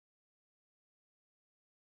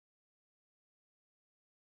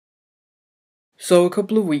So a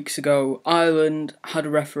couple of weeks ago, Ireland had a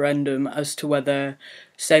referendum as to whether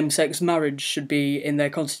same-sex marriage should be in their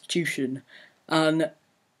constitution, and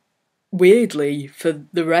weirdly, for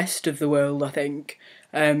the rest of the world, I think,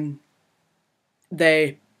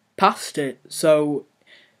 they passed it. So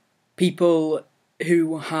people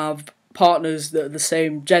who have partners that are the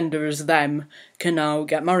same gender as them can now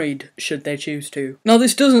get married, should they choose to. Now,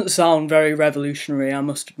 this doesn't sound very revolutionary, I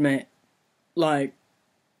must admit. Like,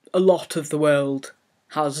 a lot of the world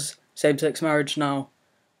has same-sex marriage now.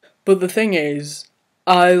 But the thing is,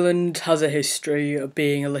 Ireland has a history of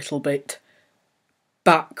being a little bit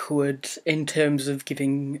backward in terms of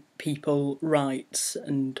giving people rights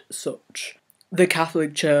and such. The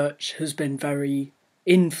Catholic Church has been very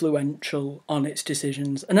influential on its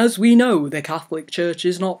decisions, and as we know, the Catholic Church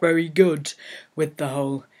is not very good with the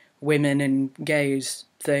whole women and gays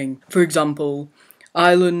thing. For example,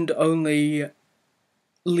 Ireland only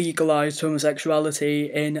legalised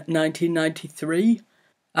homosexuality in 1993,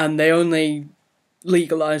 and they only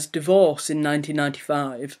legalised divorce in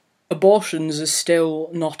 1995. Abortions are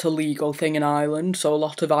still not a legal thing in Ireland, so a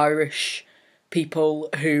lot of Irish people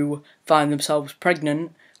who find themselves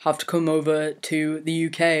pregnant have to come over to the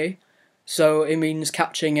UK, so it means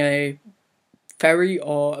catching a ferry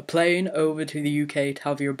or a plane over to the UK to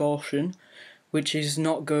have your abortion, which is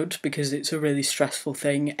not good because it's a really stressful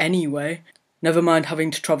thing anyway. Never mind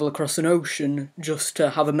having to travel across an ocean just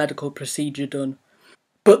to have a medical procedure done.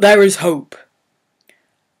 But there is hope.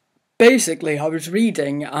 Basically, I was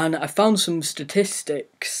reading and I found some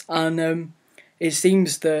statistics, and it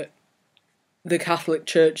seems that the Catholic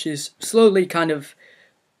Church is slowly kind of,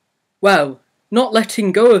 not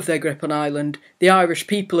letting go of their grip on Ireland. The Irish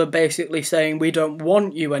people are basically saying, we don't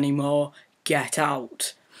want you anymore, get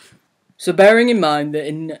out. So bearing in mind that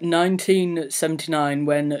in 1979,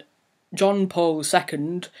 when John Paul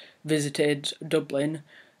II visited Dublin,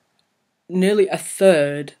 nearly a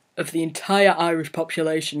third of the entire Irish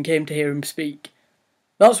population came to hear him speak.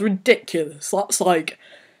 That's ridiculous. That's like,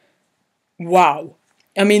 wow.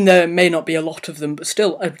 I mean, there may not be a lot of them, but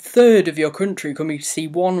still, a third of your country coming to see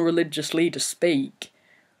one religious leader speak.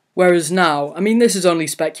 Whereas now, I mean, this is only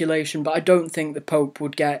speculation, but I don't think the Pope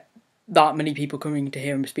would get that many people coming to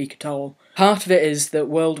hear him speak at all. Part of it is that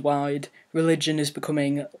worldwide, religion is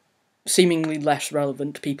becoming seemingly less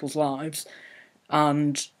relevant to people's lives,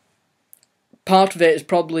 and part of it is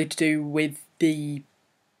probably to do with the,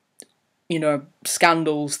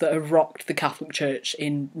 scandals that have rocked the Catholic Church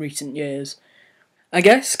in recent years. I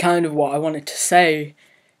guess kind of what I wanted to say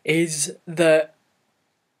is that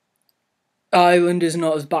Ireland is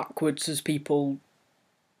not as backwards as people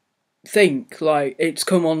think. Like, it's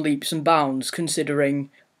come on leaps and bounds considering,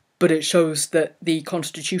 but it shows that the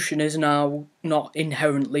constitution is now not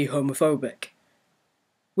inherently homophobic.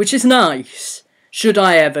 Which is nice, should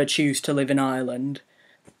I ever choose to live in Ireland.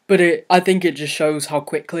 But I think it just shows how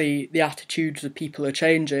quickly the attitudes of people are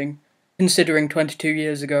changing, considering 22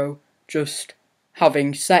 years ago, just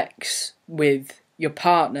having sex with your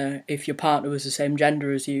partner, if your partner was the same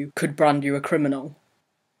gender as you, could brand you a criminal.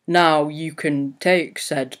 Now you can take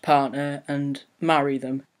said partner and marry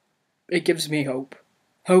them. It gives me hope.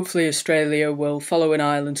 Hopefully Australia will follow in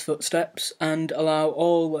Ireland's footsteps and allow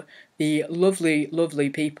all the lovely, lovely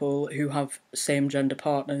people who have same-gender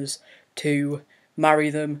partners to marry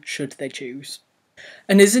them should they choose.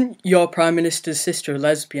 And isn't your Prime Minister's sister a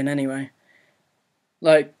lesbian anyway?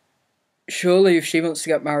 Like, surely if she wants to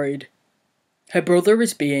get married, her brother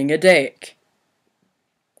is being a dick.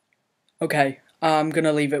 Okay, I'm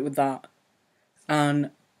gonna leave it with that.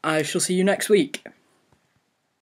 And I shall see you next week.